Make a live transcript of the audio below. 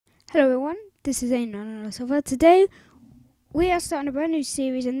Hello everyone, this is Aiden Silver. Today we are starting a brand new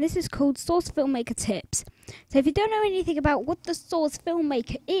series and this is called SourceFilmMaker Tips. So if you don't know anything about what the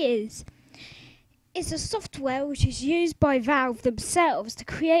SourceFilmMaker is, it's a software which is used by Valve themselves to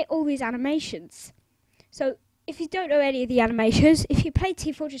create all these animations. So if you don't know any of the animations, if you play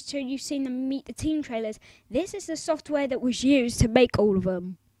Team Fortress 2 and you've seen the Meet the Team trailers, this is the software that was used to make all of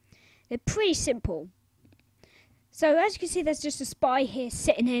them. They're pretty simple. So as you can see, there's just a spy here,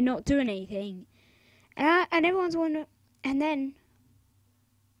 sitting here, not doing anything, and everyone's wondering. And then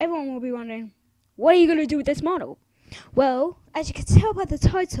everyone will be wondering, what are you going to do with this model? Well, as you can tell by the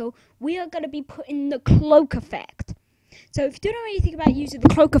title, we are going to be putting the cloak effect. So if you don't know anything about using the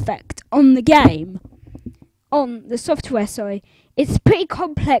cloak effect on the game, on the software, sorry, it's pretty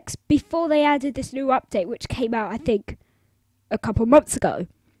complex before they added this new update, which came out, I think, a couple months ago,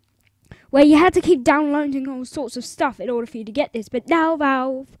 where you had to keep downloading all sorts of stuff in order for you to get this. But now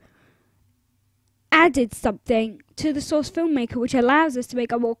Valve added something to the SourceFilmMaker which allows us to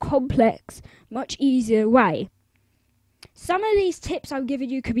make a more complex, much easier way. Some of these tips I'm giving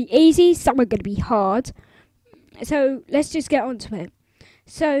you could be easy, some are going to be hard. So let's just get on to it.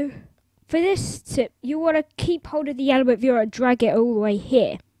 So for this tip, you want to keep hold of the element viewer and drag it all the way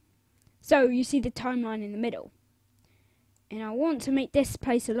here. So you see the timeline in the middle. And I want to make this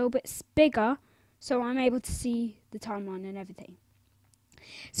place a little bit bigger so I'm able to see the timeline and everything.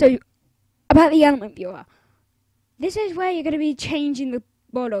 So, about the element viewer. This is where you're going to be changing the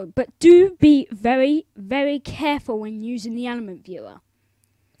model, but do be very, very careful when using the element viewer.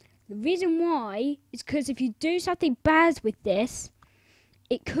 The reason why is because if you do something bad with this,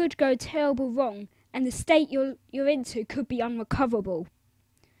 it could go terrible wrong, and the state you're into could be unrecoverable.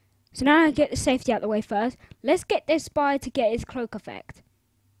 So now I get the safety out of the way first. Let's get this spy to get his cloak effect.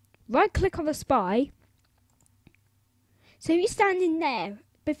 Right click on the spy. So he's standing there.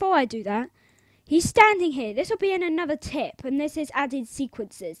 Before I do that, he's standing here. This will be in another tip, and this is added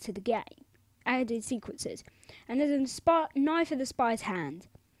sequences to the game. Added sequences. And there's a knife in the spy's hand.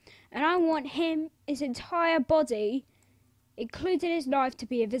 And I want his entire body, including his knife, to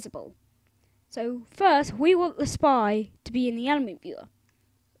be invisible. So first, we want the spy to be in the element viewer,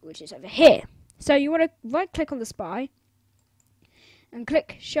 which is over here. So you want to right click on the spy and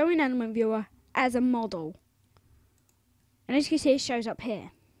click show in element viewer as a model. And as you can see, it shows up here.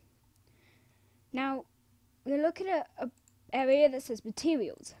 Now we're looking at an area that says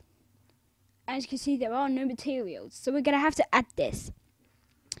materials. As you can see, there are no materials, so we're going to have to add this.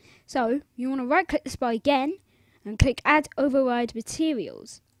 So you want to right click the spy again and click add override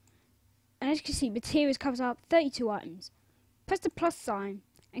materials. And as you can see, materials comes up 32 items. Press the plus sign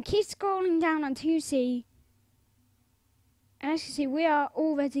and keep scrolling down until you see, and as you see, we are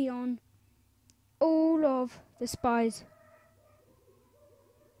already on all of the spy's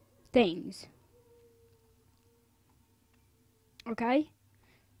things. Okay?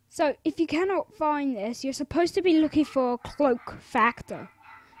 So, if you cannot find this, you're supposed to be looking for a cloak factor.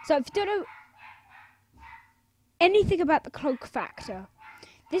 So, if you don't know anything about the cloak factor,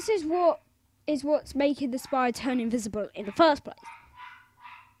 this is what's making the spy turn invisible in the first place.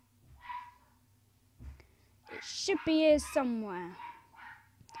 Should be here somewhere.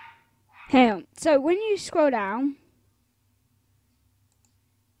 Here. So when you scroll down,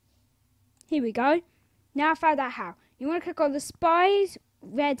 here we go. Now I found out how. You want to click on the spy's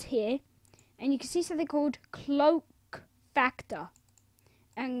red here, and you can see something called cloak factor.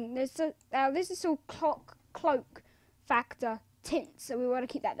 And this is all cloak factor tint, so we want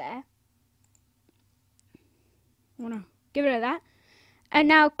to keep that there. Want to give it a that. And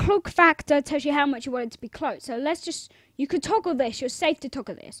now cloak factor tells you how much you want it to be cloaked. So let's just, you can toggle this, you're safe to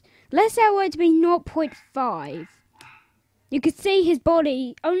toggle this. Let's say I want it to be 0.5. You can see his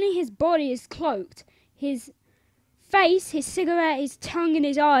body, only his body is cloaked. His face, his cigarette, his tongue and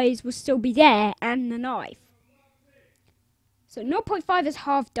his eyes will still be there, and the knife. So 0.5 is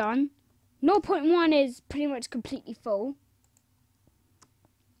half done. 0.1 is pretty much completely full.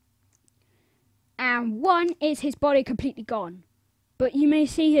 And 1 is his body completely gone. But you may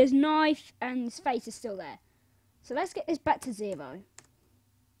see his knife and his face is still there. So let's get this back to 0.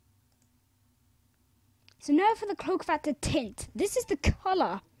 So now for the cloak factor tint. This is the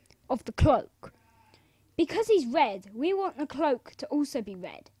colour of the cloak. Because he's red, we want the cloak to also be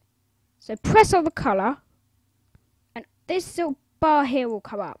red. So press on the colour, and this little bar here will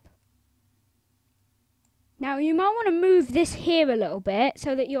come up. Now you might want to move this here a little bit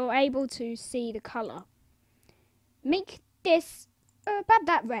so that you're able to see the colour. Make this about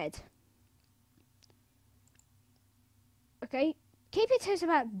that red. Okay, keep it to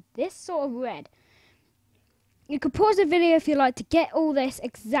about this sort of red. You could pause the video if you like to get all this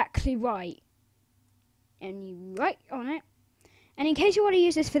exactly right. And you right on it. And in case you want to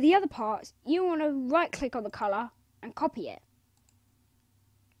use this for the other parts, you want to right click on the colour and copy it.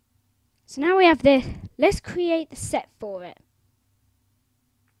 So now we have this. Let's create the set for it.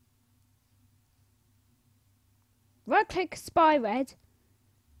 Right click Spy Red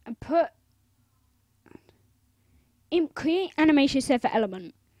and put in create animation set for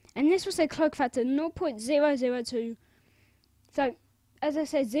element. And this will say cloak factor 0.002. So as I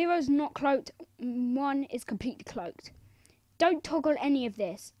said, 0 is not cloaked, 1 is completely cloaked. Don't toggle any of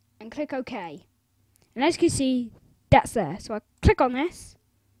this and click OK. And as you can see, that's there. So I click on this.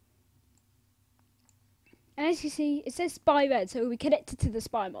 And as you see, it says Spy Red, so we connect it to the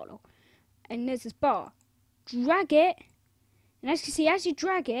spy model. And there's this bar. Drag it, and as you can see, as you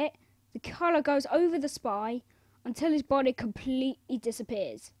drag it, the colour goes over the spy until his body completely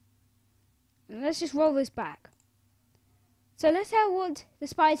disappears. And let's just roll this back. So let's say I want the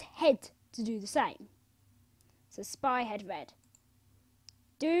spy's head to do the same. So spy head red.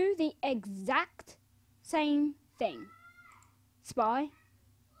 Do the exact same thing. Spy.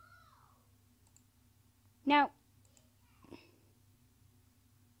 Now,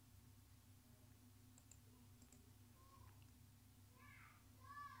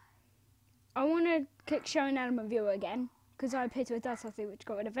 I want to click show an element viewer again, because I appear to have done something which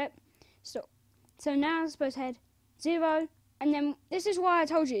got rid of it. So now I'm supposed to head 0, and then this is why I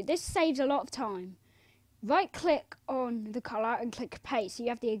told you, this saves a lot of time. Right click on the colour and click paste, so you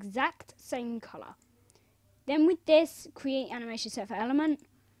have the exact same colour. Then with this, create animation set for element.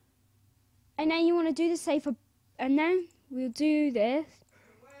 And then you want to do the same for, and then we'll do this.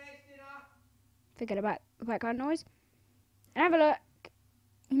 Forget about the background noise. And have a look.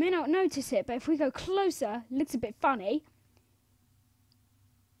 You may not notice it, but if we go closer, it looks a bit funny.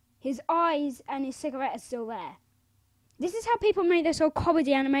 His eyes and his cigarette are still there. This is how people make their sort of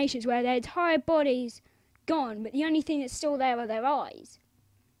comedy animations where their entire body's gone, but the only thing that's still there are their eyes.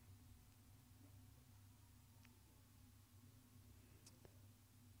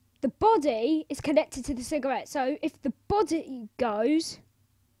 The body is connected to the cigarette, so if the body goes,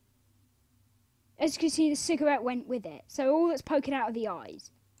 as you can see, the cigarette went with it. So all that's poking out are the eyes.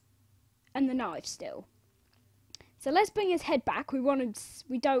 And the knife still. So let's bring his head back. We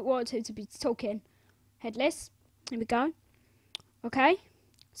don't want him to be talking headless. Here we go. Okay.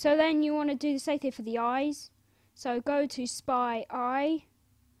 So then you want to do the same thing for the eyes. So go to spy eye,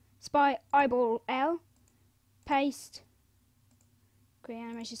 spy eyeball L, paste, create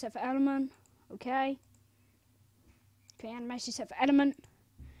animation set for element. Okay. Create animation set for element.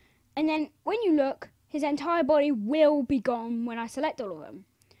 And then when you look, his entire body will be gone when I select all of them.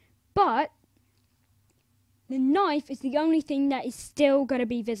 But the knife is the only thing that is still going to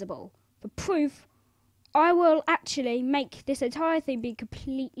be visible. For proof, I will actually make this entire thing be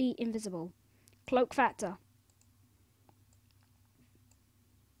completely invisible. Cloak factor.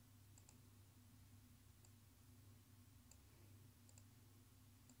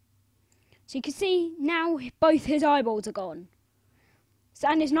 So you can see now both his eyeballs are gone. So,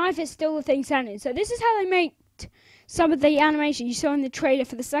 and his knife is still the thing standing. So this is how they make some of the animation you saw in the trailer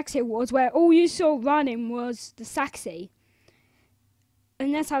for the Saxy Awards, where all you saw running was the Saxy.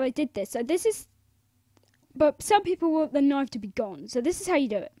 And that's how they did this. So this is, but some people want the knife to be gone. So this is how you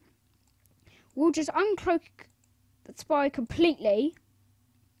do it. We'll just uncloak the spy completely.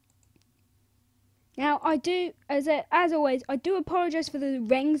 Now I do, as always, I do apologise for the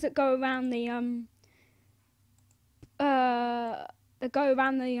rings that go around the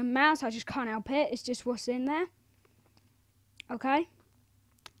mouse. I just can't help it. It's just what's in there. Okay.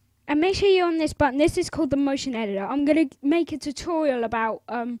 And make sure you're on this button. This is called the motion editor. I'm going to make a tutorial about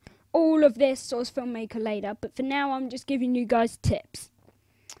all of this SourceFilmMaker later. But for now, I'm just giving you guys tips.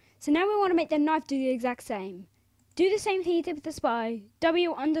 So now we want to make the knife do the exact same. Do the same thing you did with the spy.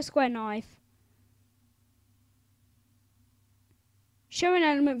 W_knife. Show an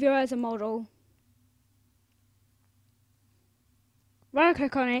element viewer as a model. Right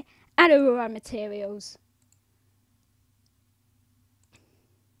click on it. Add override materials.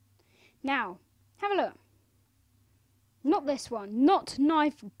 Now, have a look. Not this one. Not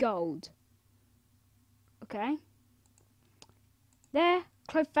knife gold. Okay. There.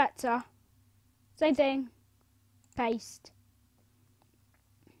 Cloak factor. Same thing. Paste.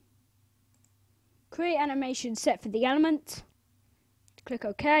 Create animation set for the element. Click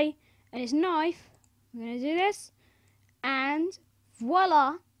OK. And his knife. I'm going to do this. And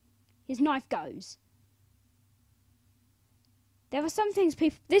voila. His knife goes. There are some things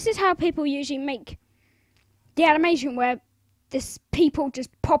this is how people usually make the animation where people just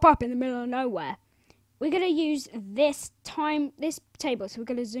pop up in the middle of nowhere. we're going to use this table. So we're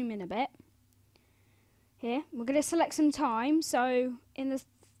going to zoom in a bit. Here, we're going to select some time. So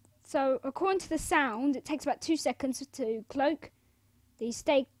according to the sound, it takes about 2 seconds to cloak. He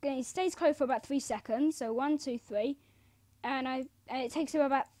stays cloaked for about 3 seconds. So 1, 2, 3, and it takes him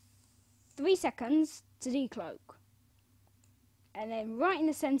about 3 seconds to decloak. And then right in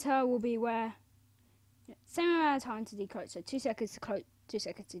the center will be where same amount of time to decloak. So 2 seconds to cloak, 2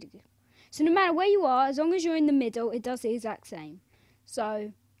 seconds to decloak. So no matter where you are, as long as you're in the middle, it does the exact same.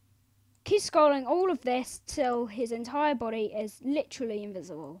 So keep scrolling all of this till his entire body is literally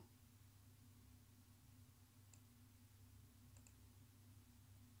invisible.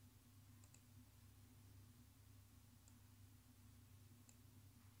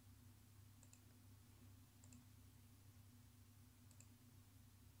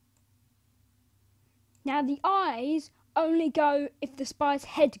 Now the eyes only go if the spy's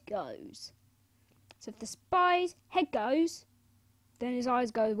head goes. So if the spy's head goes, then his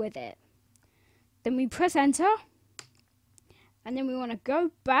eyes go with it. Then we press enter, and then we want to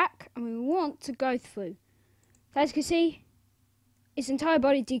go back and we want to go through. So as you can see, his entire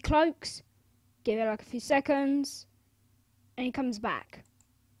body decloaks, give it like a few seconds, and he comes back.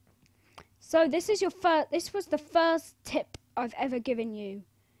 So this was the first tip I've ever given you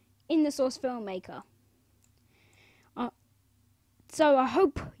in the SourceFilmMaker. So I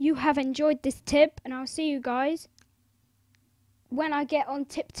hope you have enjoyed this tip, and I'll see you guys when I get on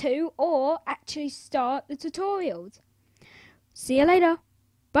tip 2 or actually start the tutorials. See you later.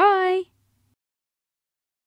 Bye.